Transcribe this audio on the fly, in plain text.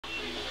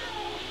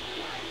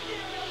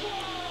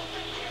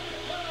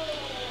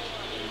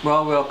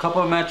Well, we're a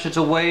couple of matches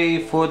away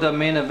for the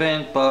main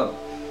event, but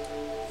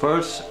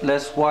first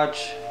let's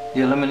watch the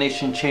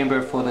Elimination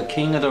Chamber for the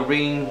King of the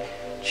Ring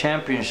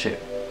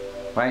Championship.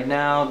 Right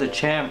now the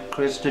champ,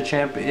 Chris the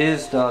Champ,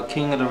 is the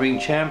King of the Ring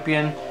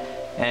champion,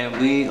 and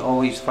we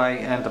always fight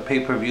at the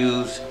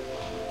pay-per-views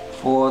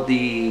for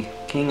the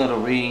King of the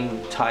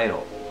Ring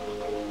title.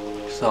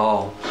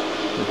 So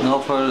with no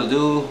further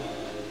ado,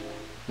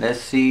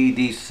 let's see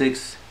these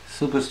 6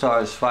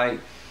 superstars fight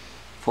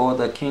for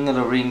the King of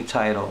the Ring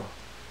title.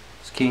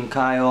 It's King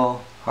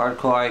Kyle,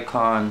 Hardcore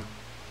Icon,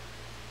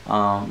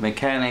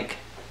 Mechanic,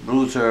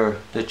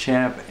 Bruiser, the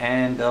Champ,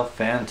 and the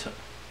Phantom.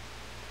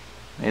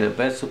 May the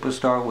best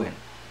superstar win.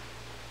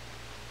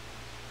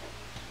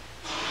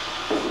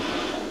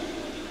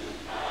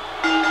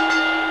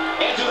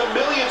 And to the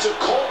millions of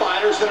coal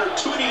miners that are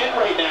tuning in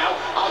right now,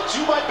 I'll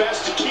do my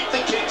best to keep the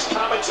King's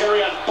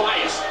commentary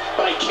unbiased,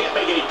 but I can't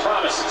make any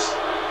promises.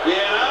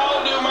 Yeah,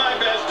 I'll do my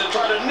best to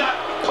try to not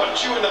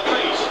punch you in the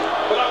face,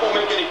 but I won't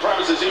make any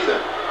promises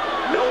either.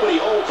 Nobody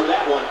home for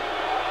that one.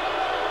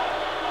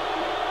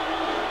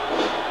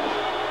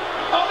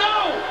 Oh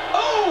no!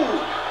 Oh!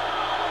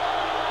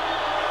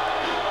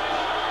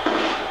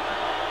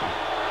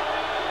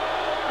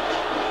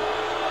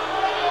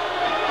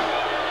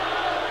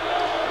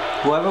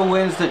 Whoever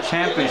wins the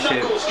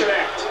championship,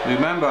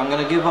 remember, I'm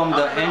going to give him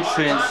the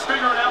entrance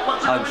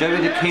of Jerry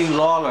the King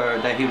Lawler,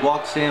 that he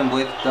walks in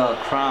with the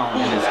crown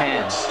in his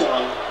hand. So,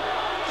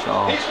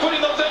 he's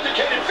putting those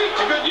educated feet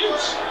to good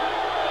use.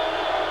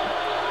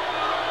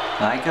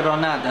 Like it or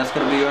not, that's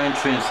going to be your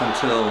entrance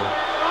until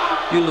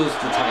you lose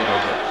the title.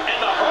 And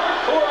the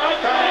Hardcore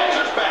Icon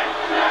answers back.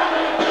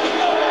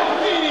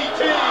 Oh, DDT!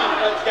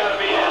 That's got to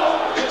be it.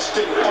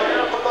 Piston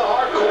fire from the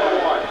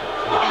Hardcore one.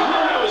 You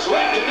heard how his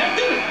leg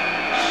connected?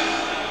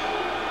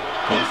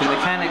 Comes the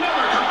Mechanic. I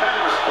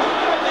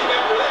think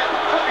after that,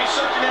 I'd be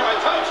searching in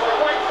my tights for a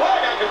white flag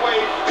I could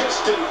wave.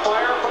 Piston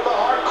fire from the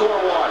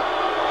Hardcore one.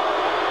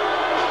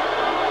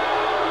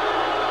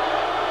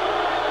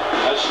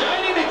 A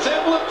shining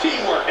example of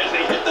teamwork as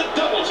they hit the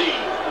double team.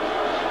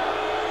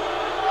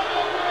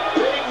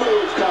 Big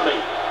move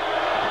coming.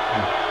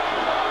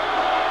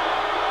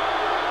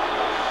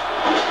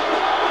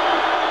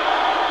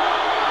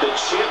 The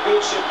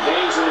championship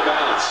hangs in the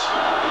balance.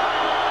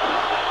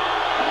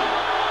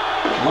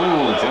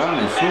 Ooh,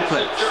 German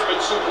suplex. German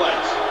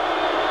suplex.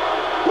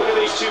 Look at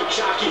these two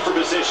jockey for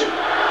position.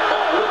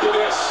 Oh, look at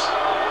this.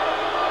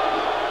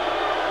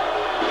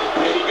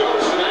 And he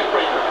goes for the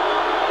neckbreaker.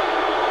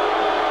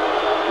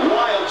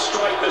 Wild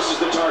strike misses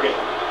the target.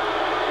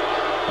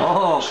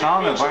 Oh,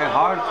 counter by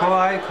Hardcore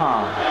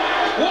Icon.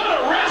 What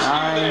a rescue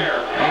 9,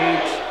 there.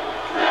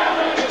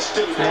 8,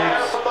 Piston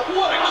fire from the...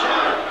 What a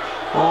counter.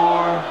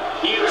 4,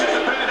 He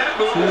anticipated that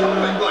move 2,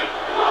 perfectly.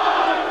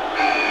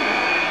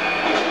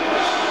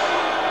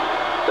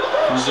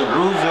 comes the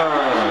Bruiser.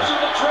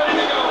 Looks ready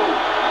to go.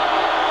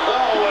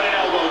 Oh, what an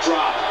elbow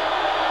drop.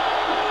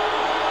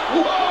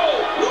 Whoa!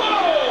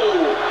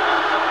 Whoa!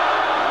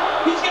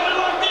 He's got it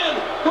locked in.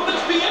 Will this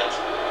be it?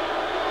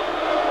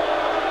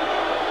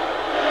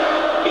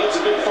 It's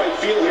a big fight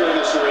feel here in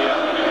this arena.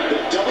 The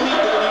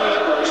WWE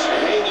Universe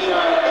hanging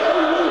on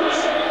every move.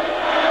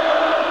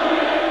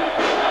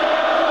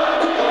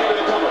 Quickly to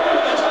the cover.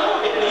 With the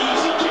title and an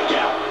easy kick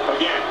out.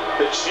 Again,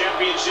 the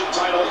championship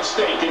title at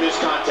stake in this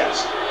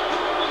contest.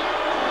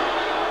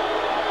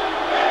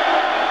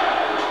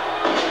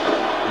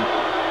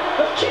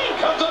 King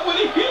comes up with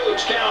a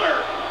huge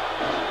counter.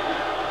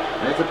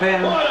 There's a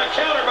pin. What a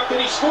counter, but Can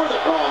he score the...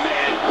 Oh,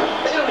 man.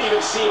 They don't even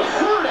seem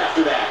hurt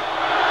after that.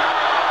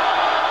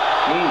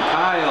 King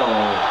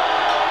Kyle.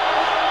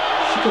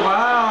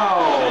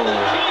 Wow.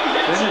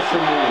 Finish the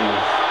move.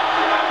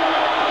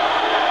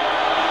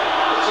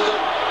 This is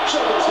a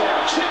shoulders down.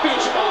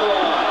 Championship on the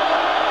line.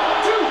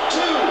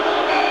 2-2.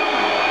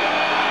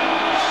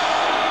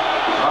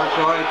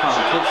 Hardcore Icon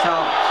kicks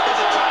out. Is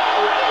it time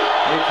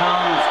already? Here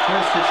comes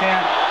Chris the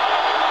Champ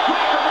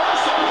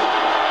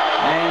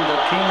and the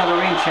King of the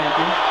Ring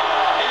champion.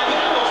 And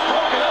that was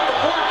broken up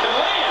before it can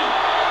land.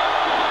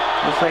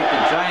 Looks like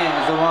the Giant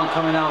is the one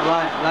coming out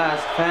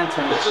last.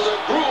 Phantom. This is a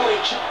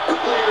grueling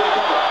quickly to the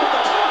cover. With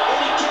the top,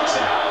 and he kicks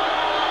out.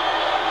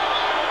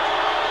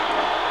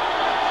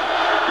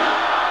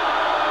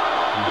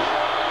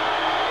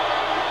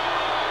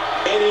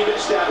 And he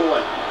missed that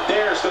one.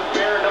 There's the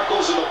bare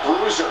knuckles of the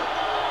Bruiser.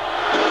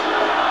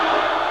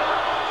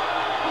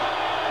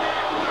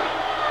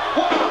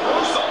 What a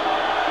reversal.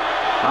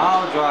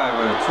 Power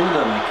driver to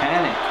the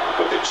Mechanic.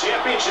 With the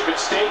championship at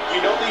stake,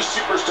 you know these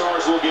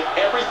superstars will get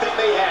everything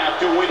they have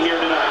to win here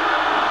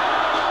tonight.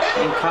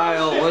 And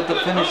Kyle with the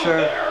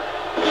finisher.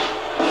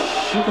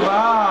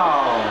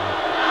 Wow.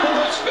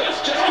 Those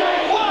fists just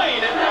kept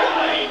flying and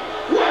flying.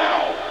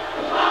 Wow.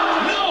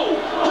 No.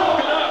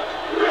 Broken up.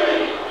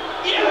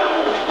 Yeah.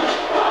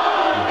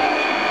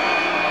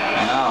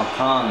 Now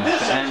comes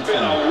This has been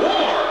a Phantom.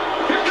 war.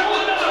 Here comes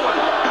another one.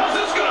 How's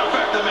this going to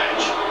affect the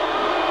match?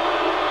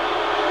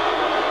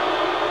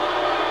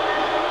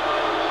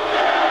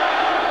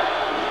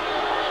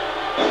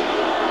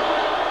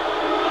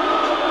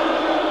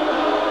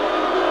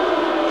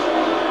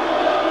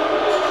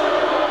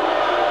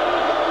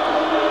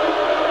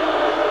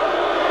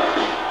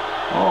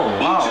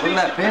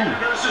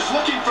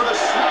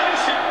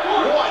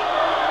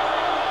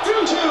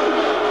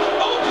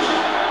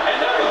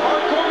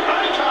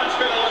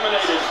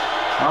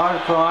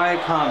 Jericho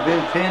icon been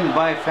pinned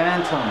by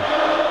Phantom.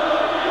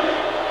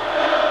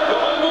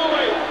 Oh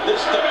boy,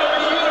 this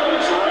WWE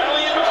Universe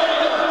rallying behind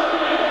him.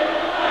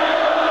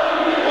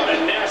 What a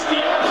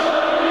nasty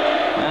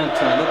outcome.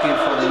 Phantom looking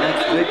for the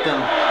next victim.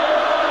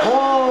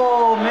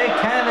 Oh,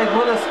 mechanic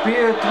with a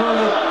spear through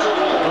the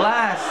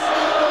glass,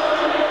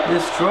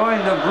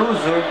 destroying the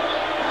bruiser.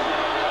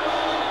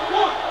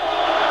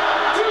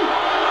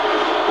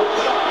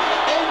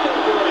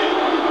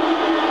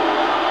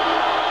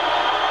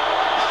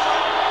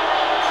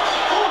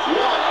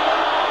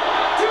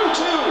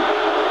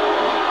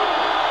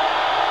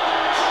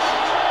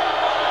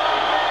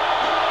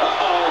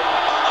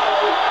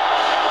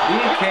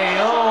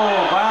 KO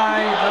by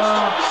the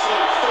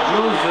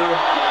bruiser.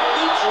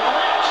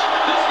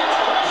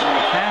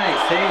 Mechanic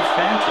saves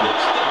Phantom.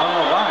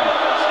 Oh, why?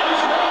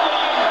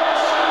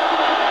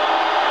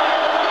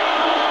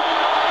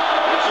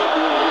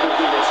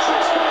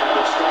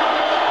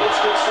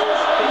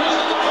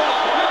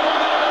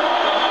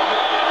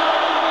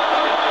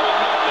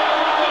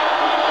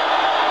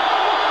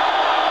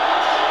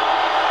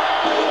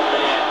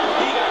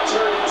 He got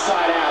turned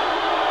inside out.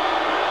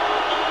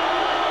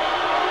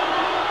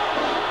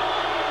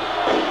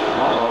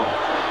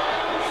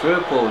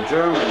 Triple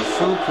German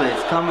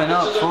suplex coming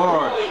up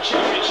for the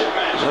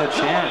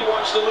champ. Nobody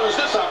wants to lose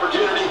this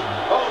opportunity.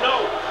 Oh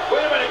no!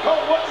 Wait a minute, Cole.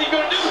 What's he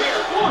gonna do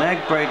here?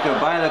 Neck breaker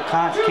by the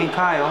King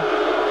Kyle.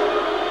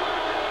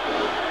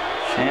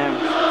 Champ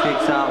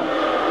kicks out.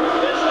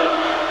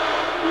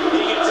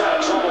 He gets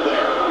out of trouble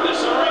there.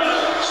 This arena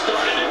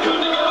started to come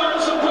together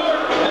in support.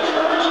 It's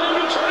urging him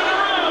to turn it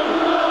around.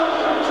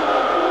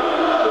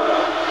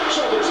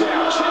 Shoulders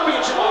down.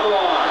 Championship on the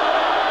line.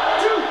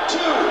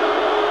 Two.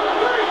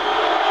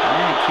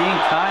 And King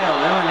Kyle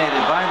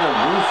eliminated by the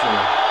bruiser.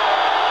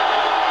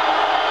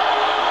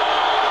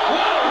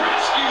 What a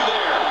rescue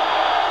there!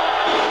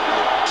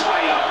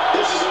 Tie up.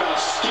 This is about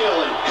skill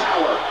and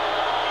power.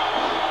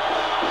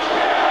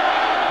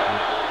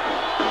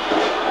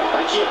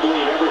 I can't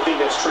believe everything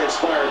that's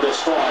transpired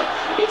this far.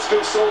 It's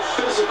been so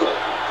physical.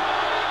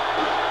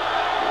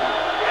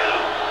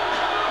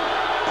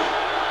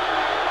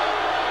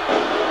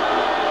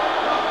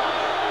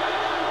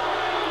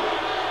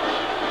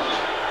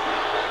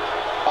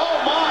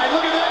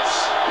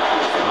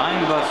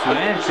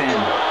 Manson.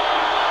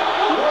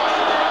 One,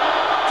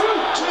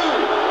 two.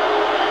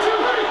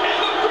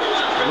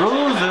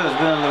 Bruiser's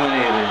been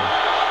eliminated.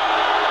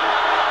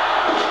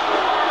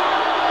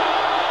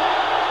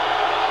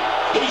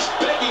 He's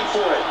begging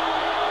for it.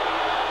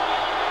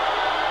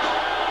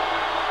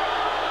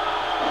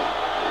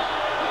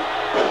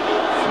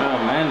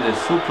 Tremendous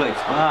suplex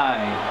by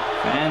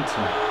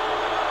Phantom.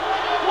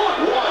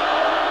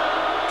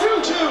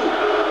 One, two.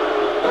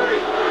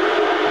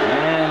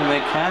 And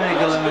Mechanic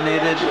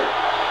eliminated.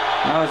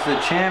 Now it's the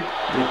champ,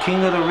 the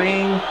King of the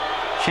Ring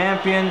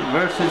champion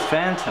versus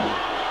Phantom.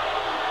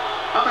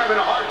 I'm having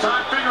a hard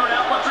time figuring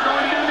out what they're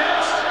going to do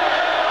next.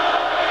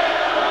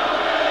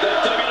 The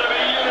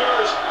WWE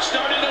Universe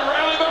starting to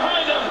rally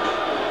behind them.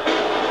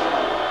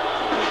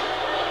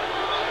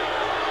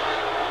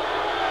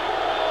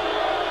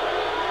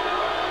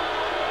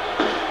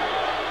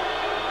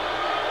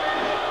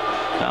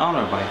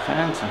 Counter by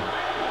Phantom.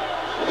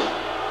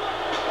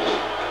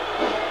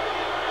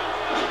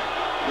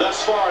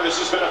 Thus far, this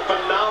has been a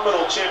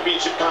phenomenal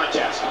championship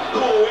contest. Who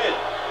will win?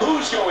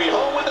 Who's going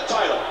home with the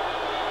title?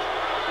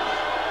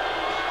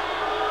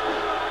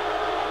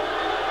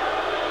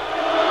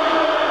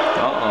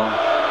 Uh-oh.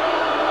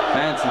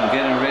 Phantom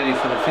getting ready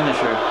for the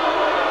finisher.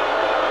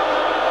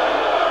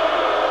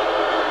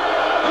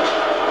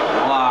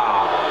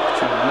 Wow.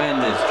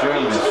 Tremendous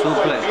German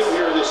suplex. Feel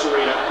here in this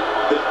arena.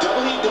 The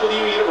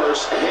WWE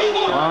Universe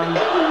hanging on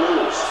every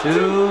move.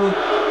 2.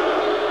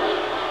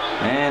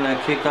 And a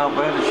kick out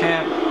by the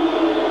champ.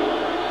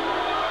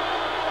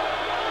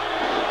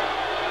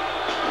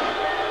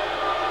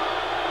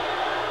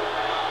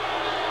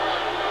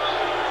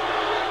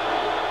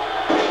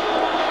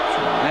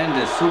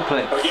 Tremendous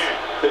suplex. Again,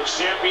 the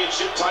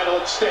championship title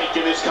at stake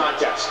in this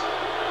contest.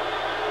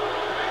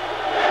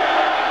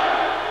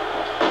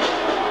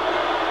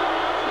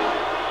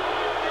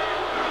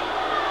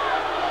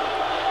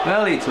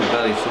 Belly to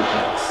belly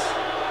suplex.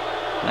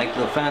 Like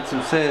the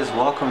Phantom says,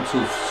 welcome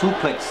to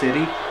Suplex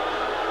City.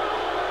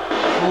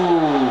 Ooh.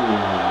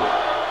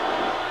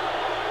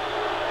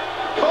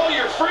 Call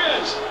your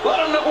friends. Let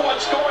them know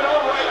what's going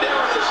on right now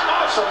in this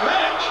awesome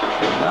match.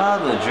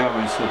 Another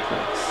German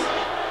suplex.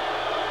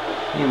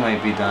 He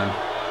might be done.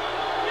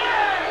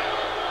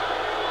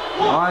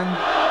 1,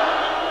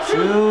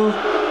 2,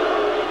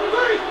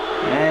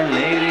 and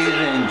ladies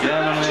and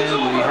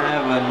gentlemen, we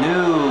have a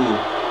new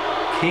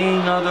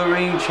King of the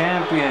Ring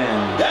champion.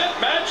 That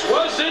match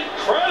was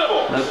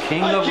incredible. The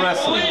King of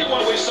Wrestling. I can't believe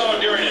what we saw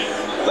during it.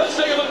 Let's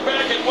take a look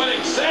back at what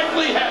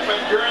exactly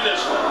happened during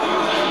this one.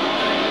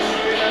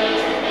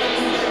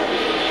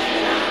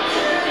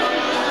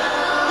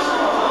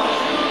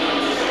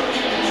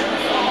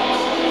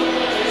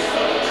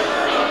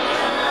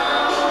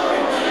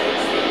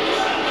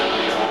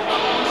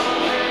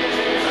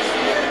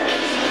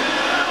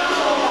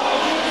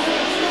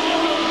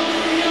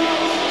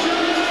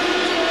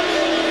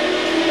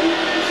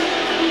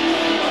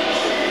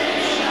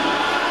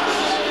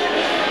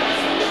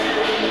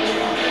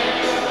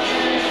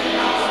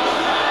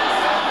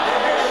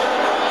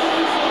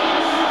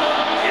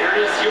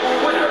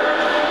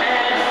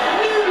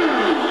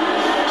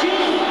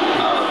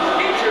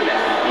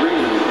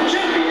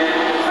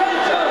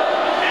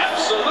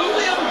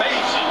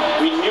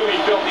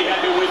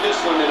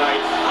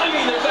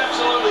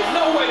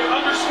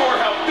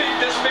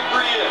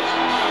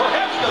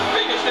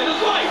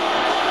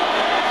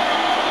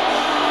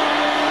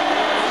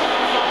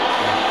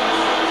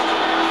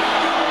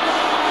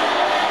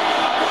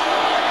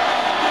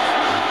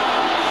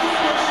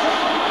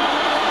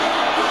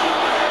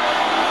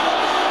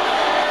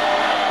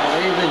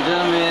 ladies and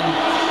gentlemen,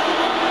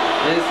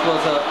 this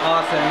was an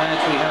awesome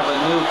match. We have a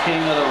new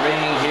King of the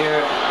Ring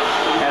here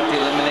at the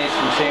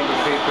Elimination Chamber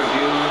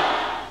pay-per-view.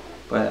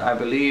 But I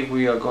believe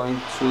we are going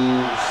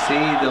to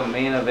see the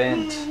main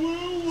event.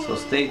 So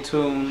stay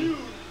tuned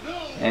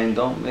and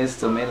don't miss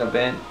the main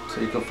event so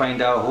you can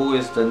find out who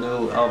is the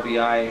new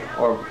LBI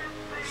or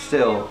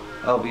still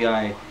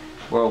LBI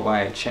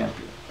Worldwide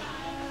Champion.